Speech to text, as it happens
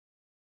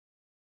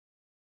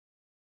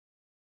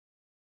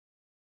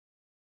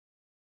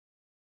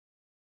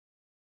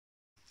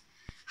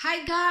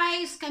Hi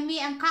guys!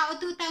 Kami ang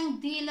Kaututang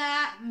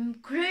Dila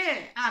crew,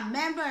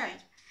 member.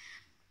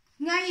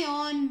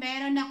 Ngayon,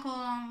 meron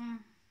akong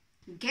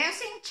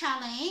guessing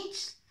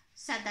challenge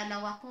sa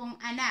dalawa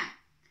kong anak.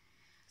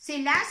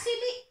 Sila si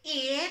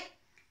Liit,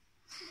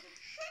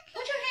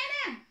 put your hand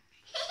in,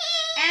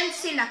 and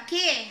si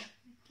Laki.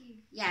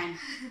 Yan.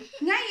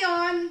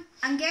 Ngayon,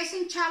 ang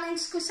guessing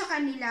challenge ko sa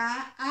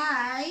kanila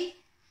ay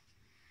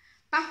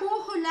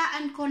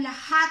pahuhulaan ko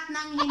lahat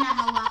ng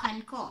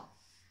hinahawakan ko.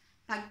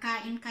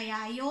 Pagkain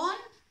kaya yon,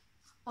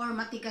 or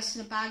matigas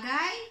na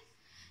bagay,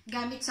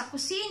 gamit sa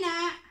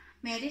kusina,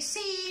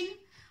 medicine,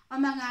 o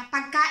mga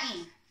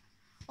pagkain.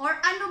 Or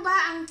ano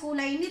ba ang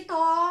kulay nito,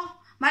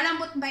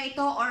 malambot ba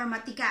ito or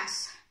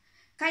matigas.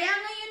 Kaya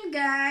ngayon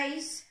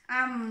guys,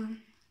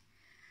 ang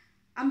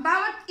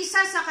bawat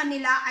isa sa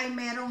kanila ay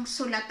merong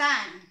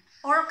sulatan.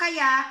 Or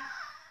kaya,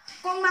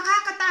 kung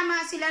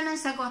makakatama sila ng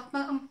sagot,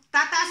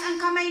 tataas ang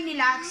kamay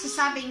nila at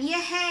sasabing,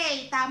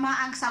 yehey, tama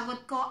ang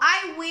sagot ko.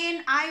 I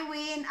win, I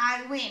win,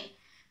 I win.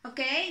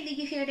 Okay? Did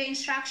you hear the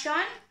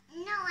instruction?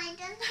 No, I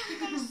don't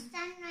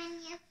understand when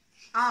you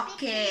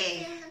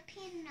okay.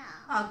 Filipino.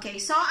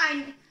 Okay, so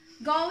I'm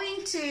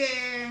going to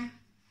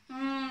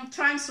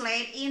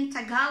translate in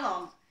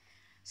Tagalog.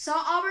 So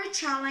our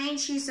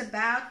challenge is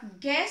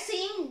about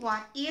guessing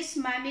what is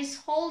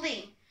mommy's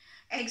holding.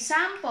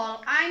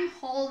 Example, I'm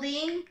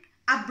holding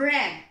a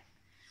bread.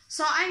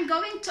 So I'm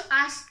going to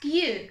ask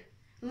you,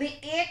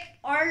 Liit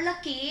or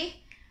Lucky,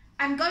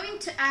 I'm going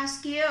to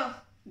ask you,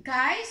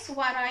 guys,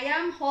 what I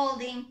am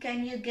holding,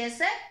 can you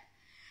guess it?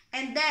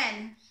 And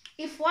then,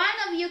 if one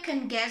of you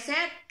can guess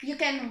it, you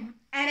can,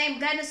 and I'm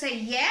gonna say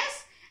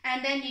yes,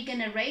 and then you're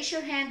gonna raise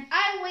your hand,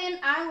 I win,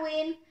 I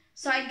win.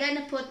 So I'm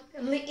gonna put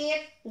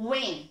Liit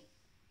win.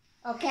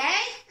 Okay?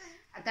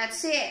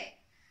 That's it.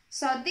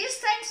 So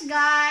this times,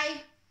 guys,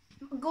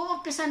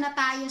 go-umpisa na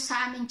tayo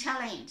sa aming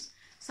challenge.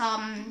 So,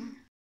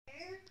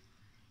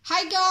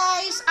 hi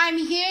guys, I'm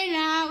here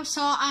now.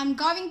 So, I'm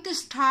going to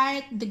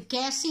start the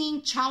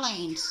guessing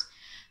challenge.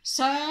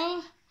 So,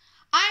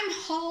 I'm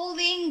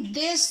holding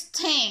this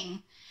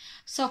thing.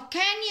 So,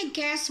 can you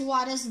guess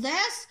what is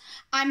this?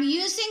 I'm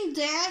using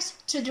this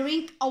to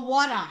drink a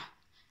water.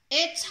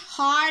 It's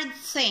hard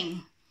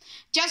thing.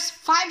 Just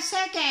 5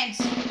 seconds.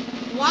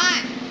 1,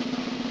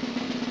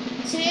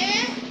 2,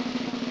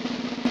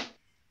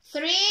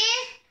 3,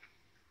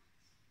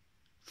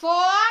 4,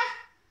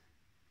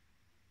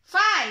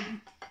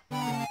 5.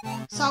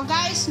 So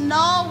guys,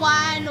 no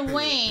one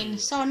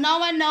wins. So no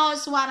one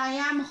knows what I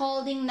am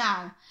holding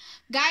now.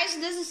 Guys,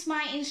 this is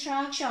my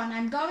instruction.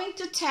 I'm going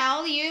to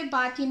tell you,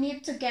 but you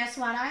need to guess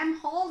what I am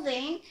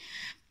holding.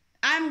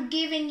 I'm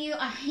giving you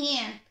a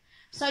hint.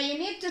 So you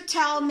need to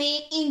tell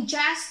me in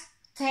just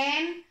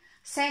 10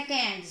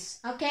 seconds.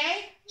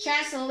 Okay?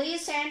 Just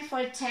listen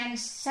for 10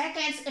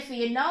 seconds. If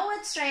you know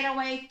it straight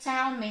away,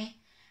 tell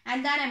me.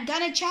 And then I'm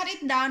gonna jot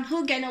it down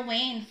who gonna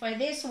win for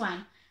this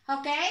one.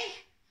 Okay?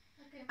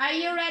 Are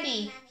you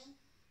ready?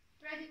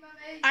 Ready,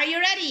 Mommy. Are you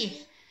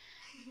ready?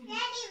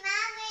 Ready,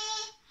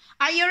 Mommy.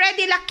 Are you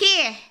ready,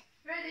 Lucky?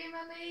 Ready,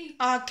 Mommy.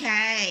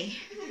 Okay.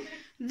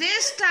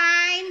 This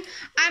time,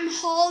 I'm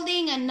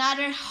holding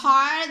another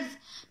hard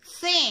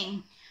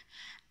thing.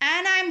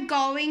 And I'm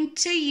going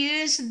to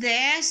use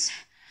this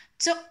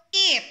to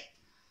eat.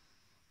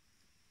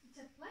 It's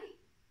a plate.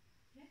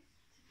 Yeah.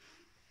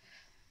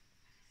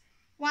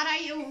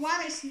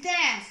 What is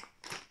this?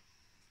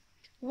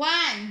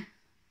 1.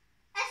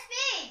 A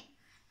spoon.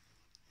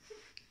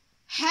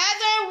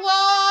 Heather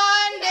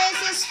won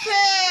this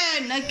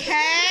spoon,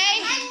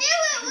 okay? I knew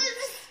it was a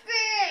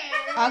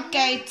spoon.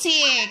 Okay,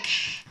 tick.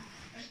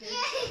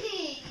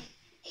 Yay.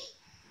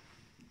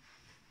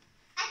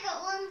 I got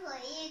 1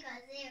 point. You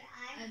got 0.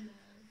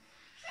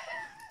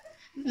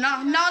 No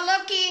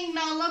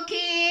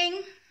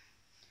looking.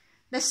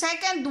 The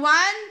second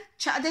one,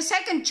 the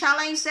second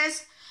challenge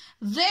says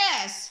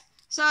this.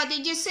 So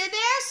did you see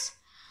this?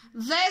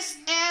 This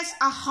is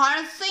a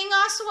hard thing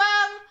as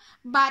well,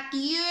 but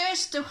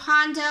used to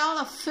handle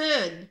a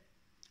food.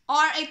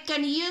 Or it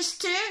can use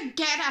to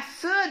get a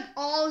food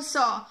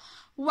also.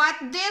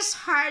 What this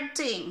hard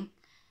thing?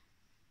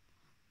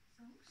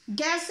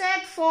 Guess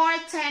it for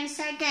 10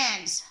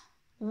 seconds.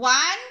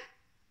 1,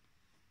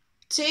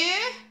 2.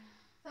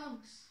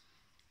 Thumbs.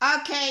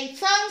 Okay,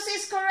 thumbs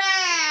is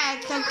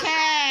correct.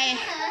 Okay.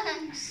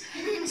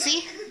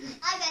 See?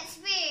 I got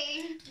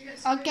spoon.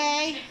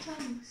 Okay.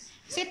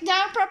 Sit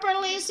down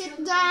properly.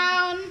 Sit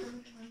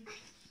down.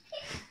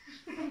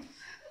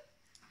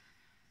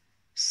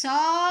 So,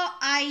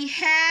 I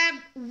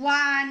have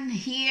one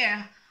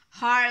here.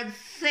 Hard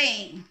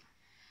thing.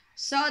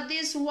 So,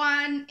 this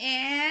one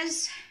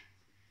is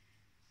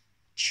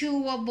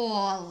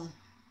chewable.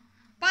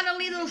 But a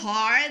little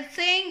hard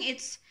thing.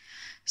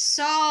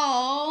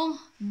 So,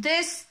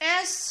 this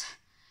is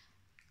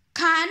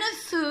kind of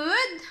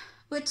food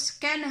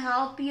which can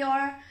help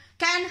your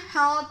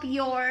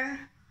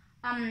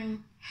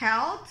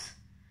health.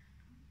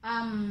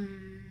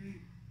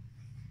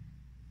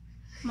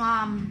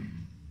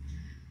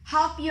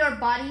 Help your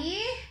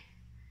body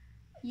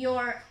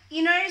your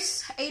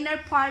inner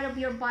part of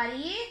your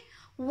body.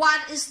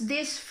 What is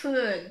this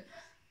food?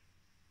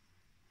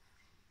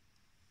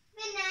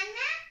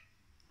 Banana?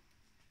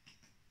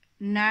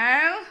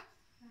 No.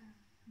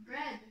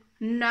 Bread.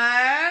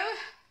 No.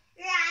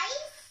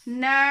 Rice?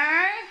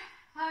 No.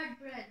 Hard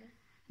bread.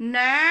 No.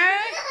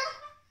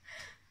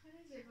 What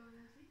is it,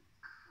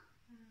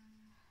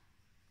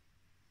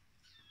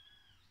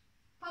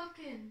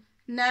 pumpkin.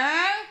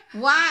 No.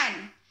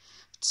 1,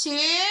 2,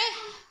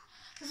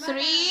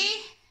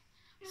 3,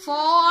 4,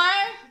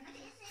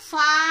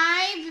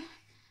 5,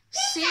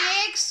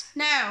 6.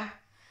 No.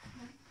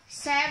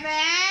 7,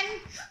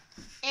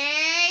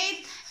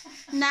 8,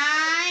 9,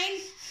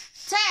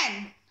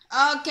 10.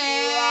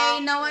 Okay,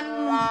 no one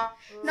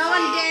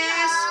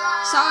guessed.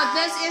 So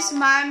this is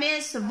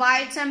Mommy's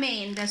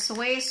vitamin, the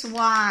Swiss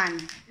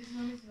one.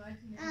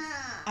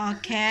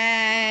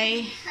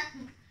 Okay.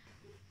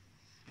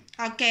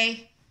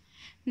 Okay.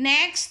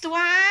 Next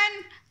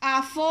one,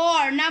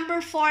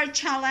 number 4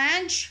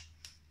 challenge.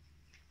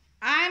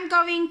 I'm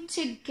going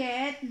to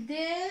get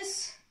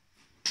this.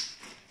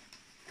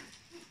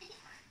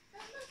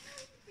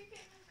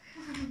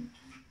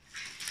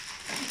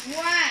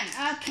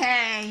 One.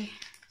 Okay.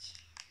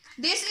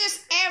 This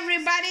is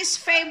everybody's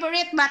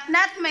favorite, but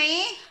not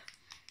me.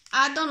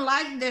 I don't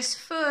like this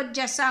food.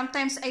 Just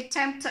sometimes I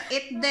attempt to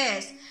eat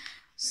this.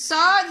 So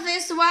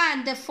this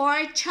one, the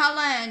 4th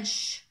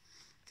challenge.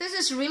 This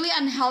is really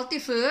unhealthy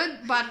food,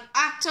 but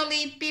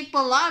actually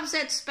people loves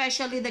it,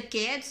 especially the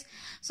kids.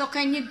 So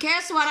can you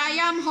guess what I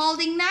am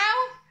holding now?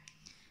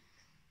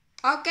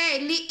 Okay,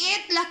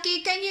 Liit,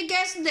 Lucky, can you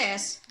guess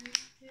this?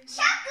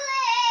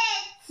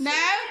 Chocolate! No?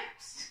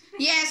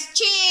 Yes,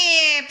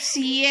 chips!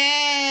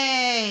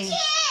 Yay!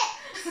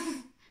 Chips!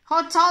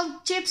 Who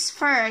told chips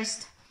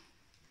first?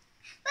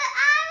 But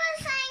I was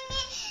saying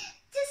it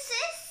to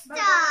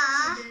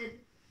sister.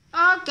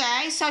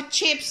 Okay, so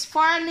chips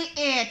for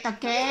Liit,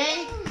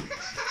 okay?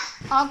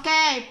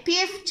 Okay,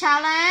 5th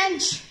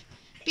challenge.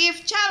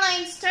 5th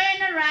challenge,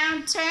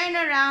 turn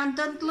around.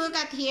 Don't look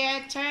at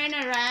here, turn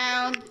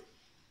around.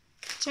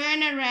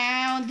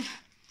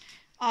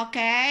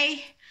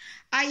 Okay,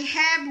 I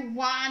have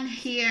one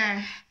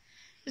here.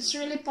 It's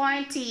really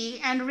pointy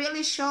and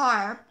really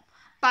sharp,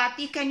 but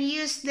you can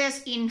use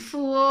this in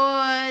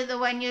food,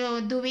 when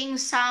you're doing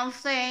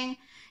something.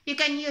 You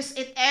can use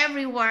it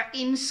everywhere,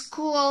 in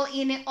school,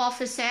 in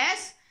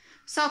offices.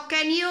 So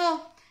can you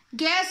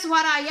guess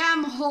what I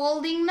am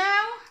holding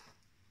now?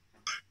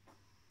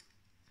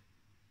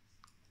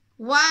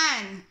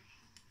 1.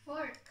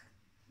 Fork.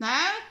 No? A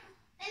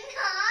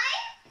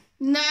knife?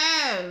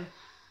 No.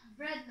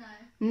 Bread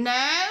knife.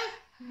 No.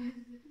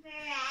 Bread?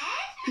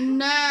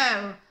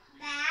 No.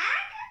 Bag?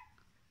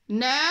 No. I don't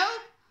know.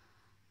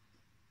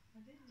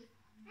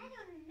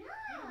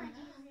 What is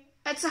it?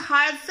 It's a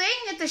hard thing.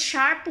 It's a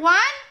sharp one.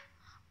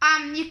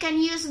 You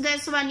can use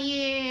this when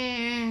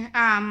you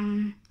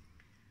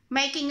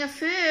making a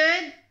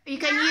food. You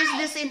can use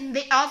this in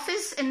the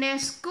office, in the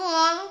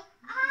school.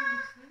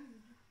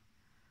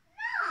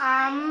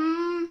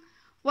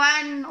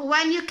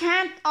 When you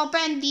can't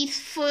open the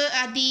food,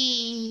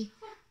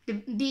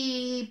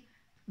 the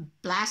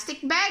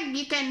plastic bag,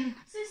 you can.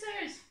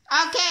 Scissors.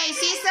 Okay,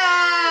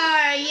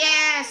 scissor.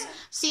 Yes,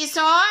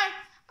 scissor.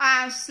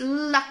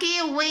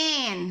 Lucky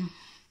win.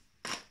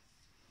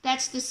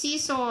 That's the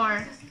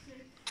scissor.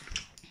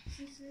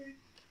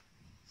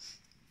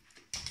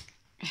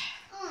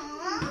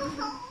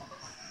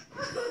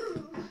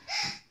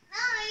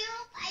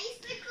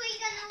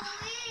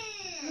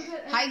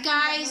 Hi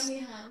guys,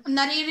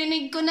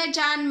 naririnig ko na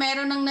dyan,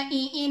 meron nang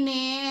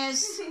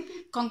naiinis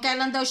kung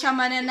kailan daw siya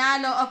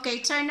mananalo.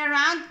 Okay, turn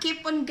around,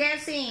 keep on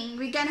guessing.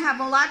 We can have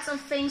lots of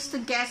things to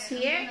guess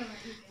here.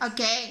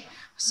 Okay,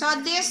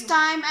 so this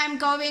time I'm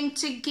going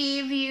to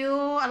give you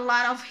a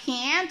lot of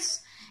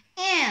hints.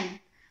 And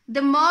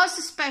the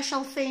most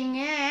special thing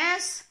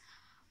is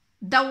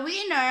the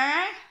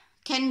winner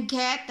can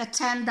get the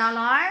 $10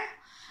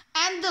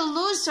 and the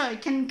loser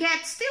can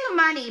get still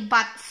money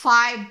but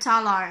 $5.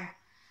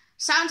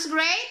 Sounds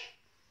great?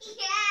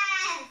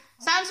 Yes.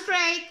 Sounds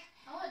great.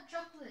 I want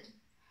chocolate.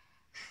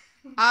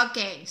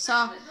 Okay,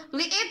 so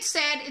Liit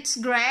said it's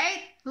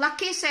great.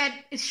 Lucky said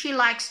she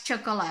likes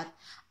chocolate.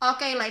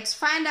 Okay, let's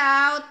find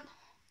out.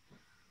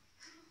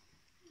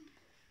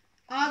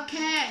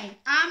 Okay,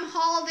 I'm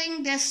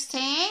holding these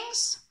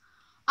things.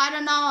 I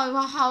don't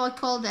know how I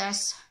call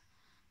this.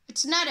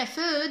 It's not a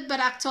food, but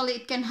actually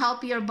it can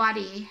help your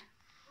body.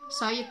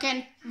 So you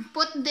can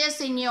put this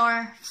in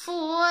your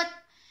food,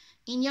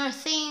 in your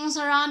things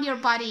around your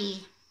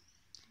body.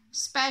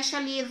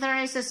 Especially there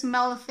is a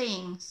smell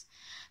things.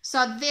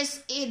 So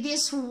this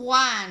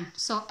one.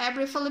 So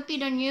every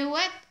Filipino knew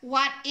it.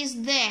 What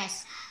is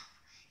this?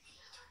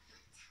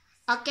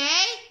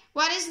 Okay?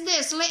 What is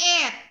this?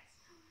 Liit.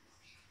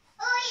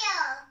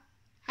 Oil.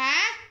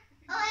 Huh?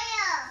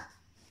 Oil.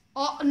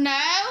 Oh,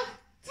 no?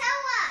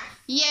 Tawas.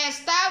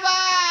 Yes,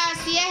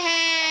 tawas.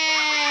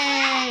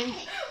 Yay!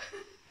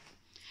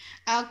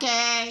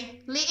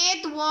 Okay.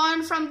 Liit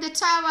won from the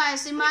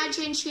tawas.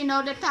 Imagine she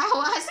know the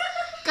tawas.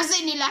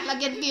 Kasi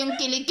nilalagyan ko yung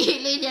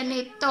kilikili niya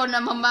nito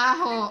na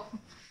mamaho.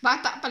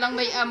 Bata pa lang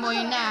may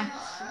amoy na.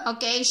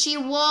 Okay, she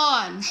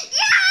won.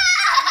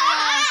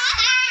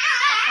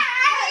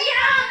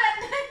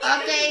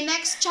 Okay,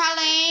 next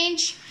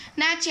challenge.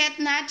 Not yet,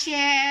 not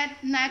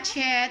yet, not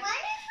yet.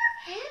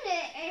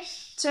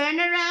 Turn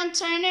around,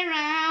 turn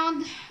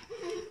around.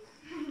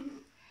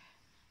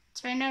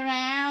 Turn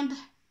around.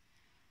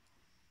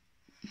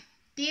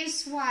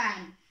 This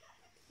one.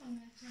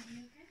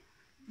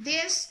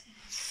 This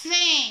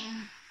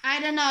thing.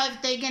 I don't know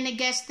if they're gonna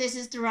guess this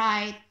is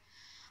right.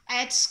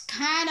 It's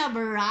kind of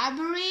a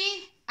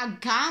robbery, a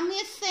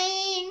gummy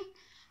thing.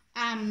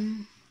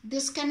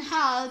 This can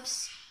help.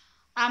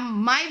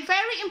 My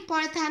very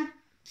important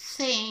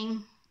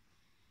thing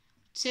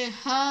to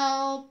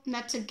help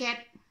not to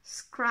get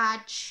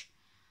scratch.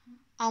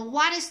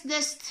 What is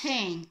this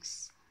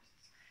things?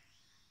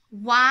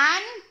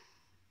 1.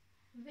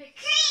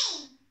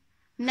 Cream.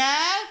 No.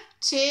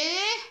 2.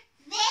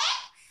 This.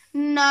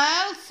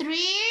 No. 3.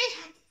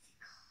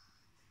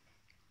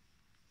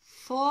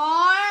 4.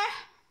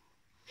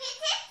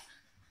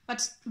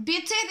 What's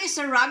bit it is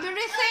a rubbery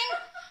thing?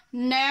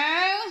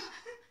 No.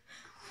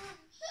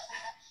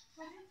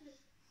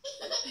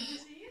 Did you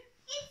see it?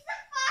 It's a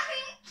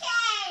phone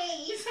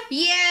case.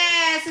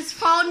 Yes, it's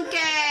phone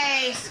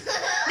case.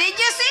 Did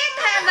you see it,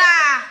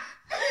 Heather?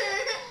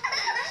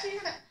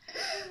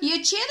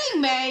 You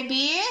cheating,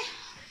 baby?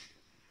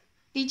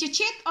 Did you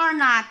cheat or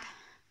not?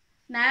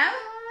 No?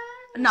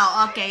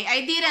 No, okay.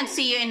 I didn't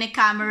see you in the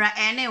camera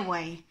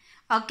anyway.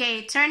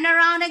 Okay, turn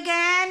around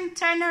again.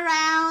 Turn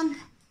around.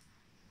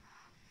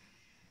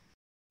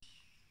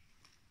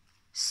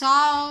 So,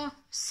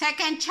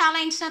 second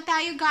challenge na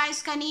tayo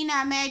guys.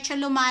 Kanina, medyo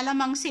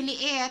lumalamang si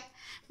Liit.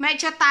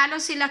 Medyo talo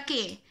si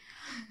Laki.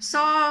 So,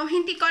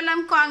 hindi ko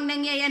alam kung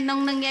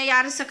anong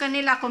nangyayari sa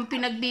kanila kung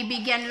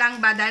pinagbibigyan lang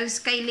ba dahil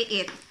kay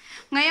Liit.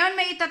 Ngayon,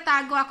 may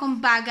itatago akong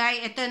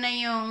bagay. Ito na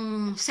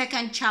yung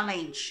second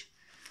challenge.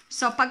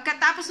 So,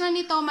 pagkatapos na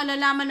nito,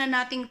 malalaman na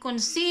natin kung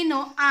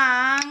sino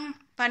ang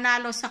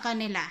panalo sa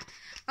kanila.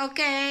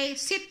 Okay,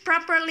 sit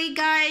properly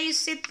guys,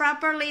 sit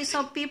properly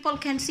so people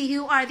can see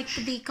who are the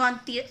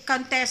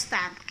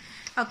contestant.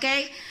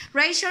 Okay,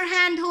 raise your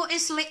hand who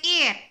is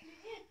Liit.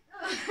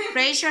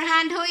 Raise your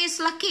hand who is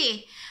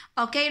Lucky.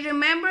 Okay,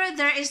 remember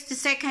there is the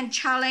second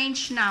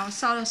challenge now.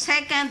 So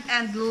second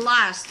and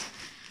last.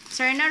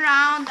 Turn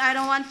around, I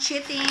don't want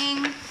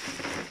cheating.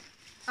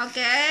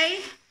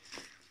 Okay,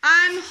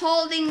 I'm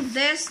holding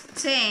this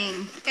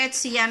thing.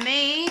 It's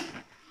yummy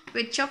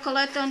with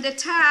chocolate on the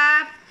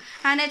top.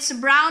 And it's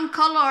brown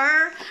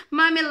color.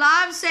 Mommy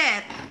loves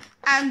it.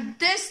 And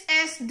this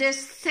is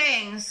these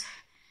things.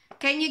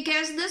 Can you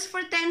guess this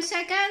for 10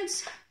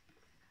 seconds?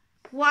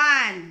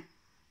 1,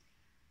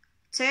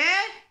 2.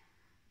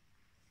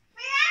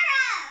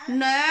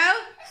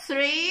 No.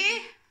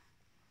 3.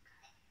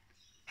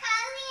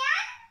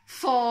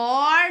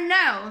 4.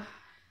 No.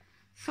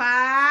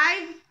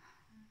 5.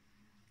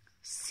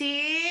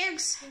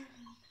 6.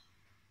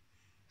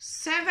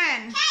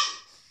 7.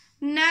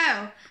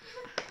 No.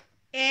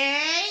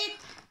 8,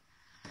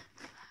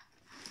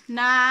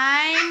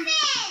 9,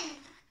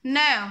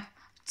 no,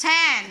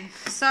 10.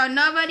 So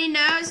nobody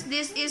knows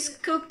this is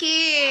cookies.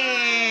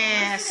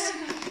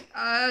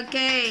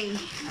 Okay.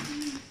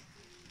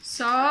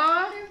 So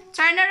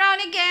turn around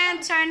again.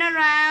 Turn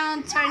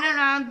around. Turn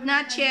around.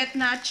 Not yet.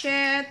 Not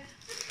yet.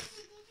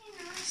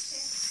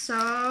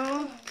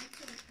 So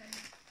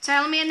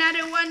tell me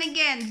another one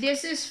again.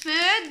 This is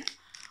food.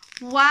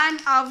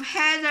 One of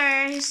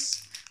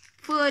Heather's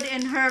food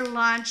in her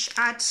lunch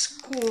at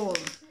school.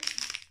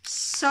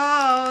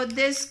 So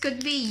this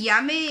could be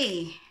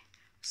yummy.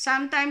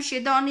 Sometimes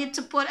you don't need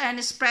to put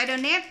any spread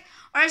on it,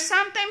 or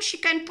sometimes you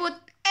can put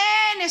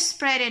any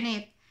spread in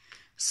it.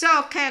 So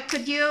okay,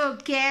 could you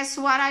guess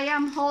what I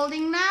am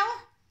holding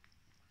now?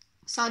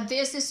 So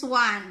this is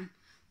one.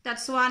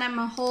 That's what I'm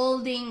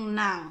holding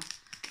now.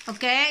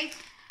 Okay,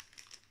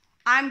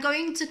 I'm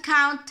going to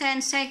count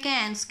 10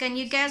 seconds. Can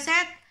you guess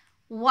it?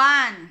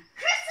 1.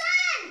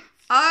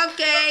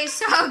 Okay,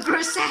 so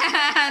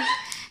croissant.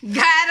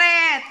 Got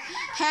it.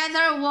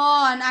 Heather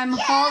won. I'm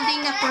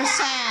holding a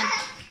croissant.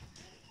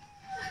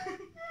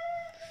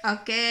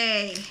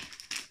 Okay.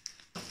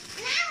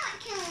 Now what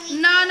can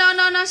we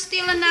No.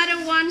 Still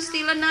another one.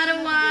 Still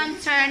another one.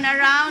 Turn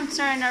around.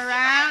 Turn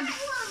around.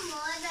 one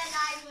more that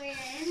I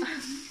win.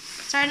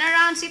 Turn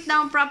around. Sit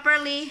down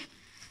properly.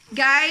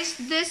 Guys,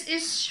 this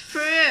is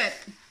fruit.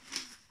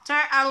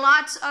 There are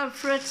lots of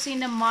fruits in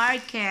the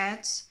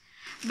markets.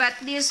 But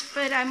this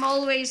fruit I'm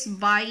always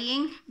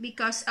buying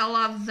because I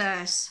love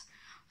this.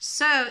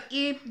 So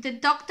if the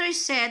doctor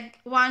said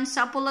 1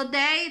 apple a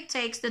day, it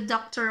takes the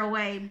doctor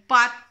away.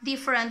 But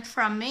different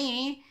from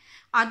me,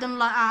 I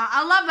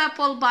love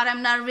apple, but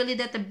I'm not really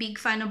that a big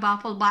fan of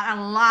apple. But I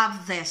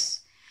love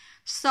this.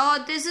 So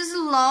this is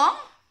long,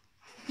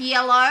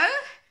 yellow,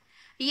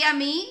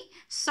 yummy,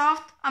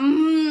 soft.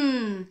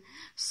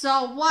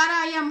 So what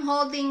I am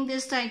holding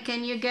this time,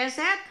 can you guess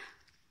it?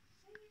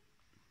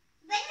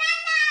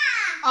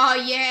 Banana. Oh,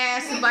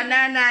 yes.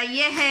 Banana.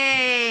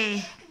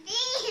 Yay.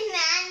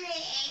 Banana.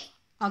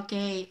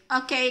 Okay.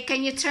 Okay,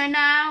 can you turn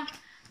now?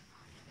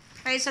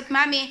 Face at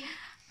mommy.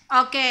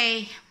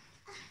 Okay.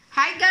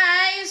 Hi,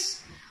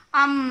 guys.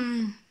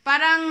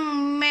 Parang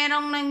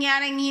merong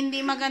nangyaring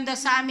hindi maganda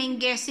sa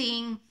aming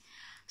guessing.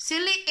 Si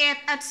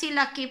Liit at si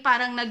Lucky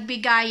parang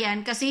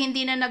nagbigayan kasi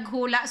hindi na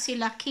naghula si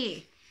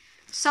Lucky.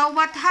 So,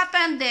 what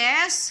happened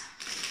is,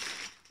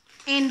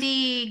 in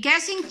the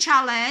guessing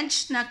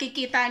challenge,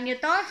 nakikita nyo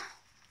to?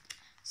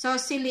 So,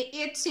 si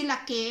Liit, si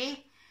Lucky,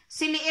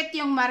 si Liit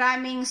yung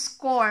maraming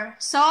score.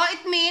 So,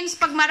 it means,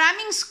 pag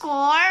maraming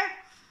score,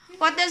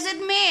 what does it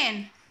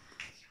mean?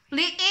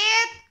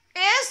 Liit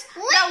is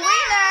the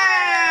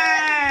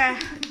winner!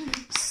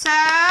 So,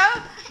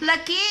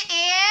 Lucky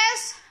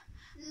is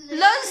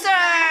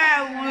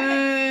loser!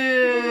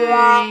 Woo.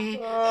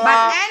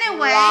 But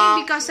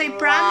anyway, because I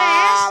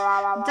promised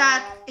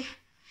that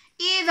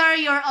either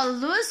you're a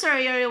loser or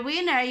you're a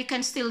winner, you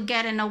can still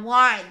get an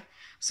award.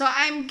 So,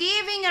 I'm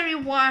giving a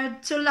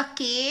reward to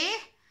Lucky,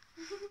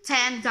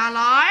 $10,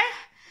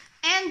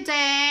 and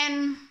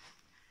then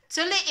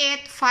to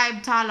Liit,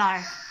 $5.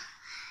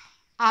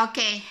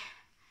 Okay.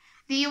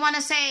 Do you want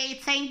to say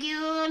thank you,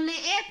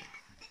 Liit?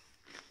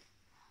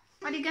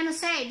 What are you gonna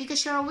say?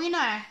 Because you're a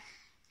winner.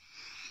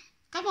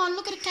 Come on,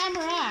 look at the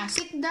camera.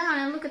 Sit down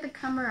and look at the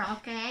camera,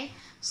 okay?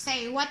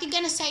 Say, what are you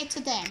gonna say to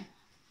them?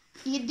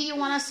 Do you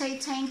want to say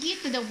thank you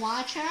to the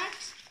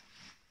watchers?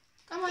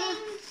 Come on.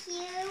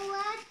 Thank you,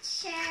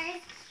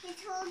 watchers. It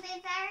will be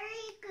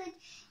very good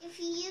if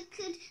you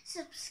could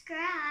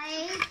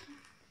subscribe.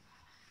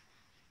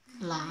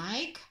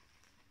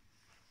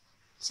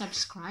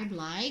 Subscribe,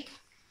 like,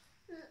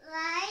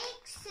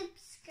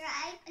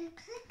 subscribe, and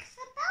click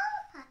the bell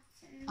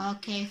button.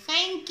 Okay,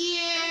 thank you.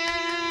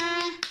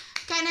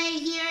 Can I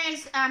hear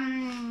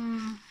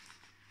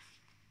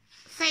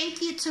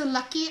thank you to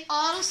Lucky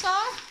also?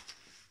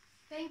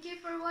 Thank you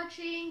for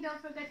watching.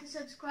 Don't forget to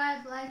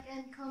subscribe, like,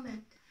 and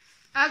comment.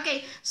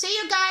 Okay, see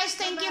you guys.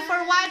 Thank you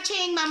for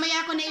watching.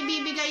 Mamaya ko na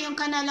ibibigay yung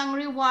kanalang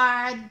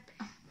reward.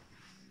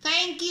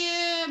 Thank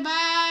you. Bye.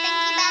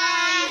 Thank you, bye.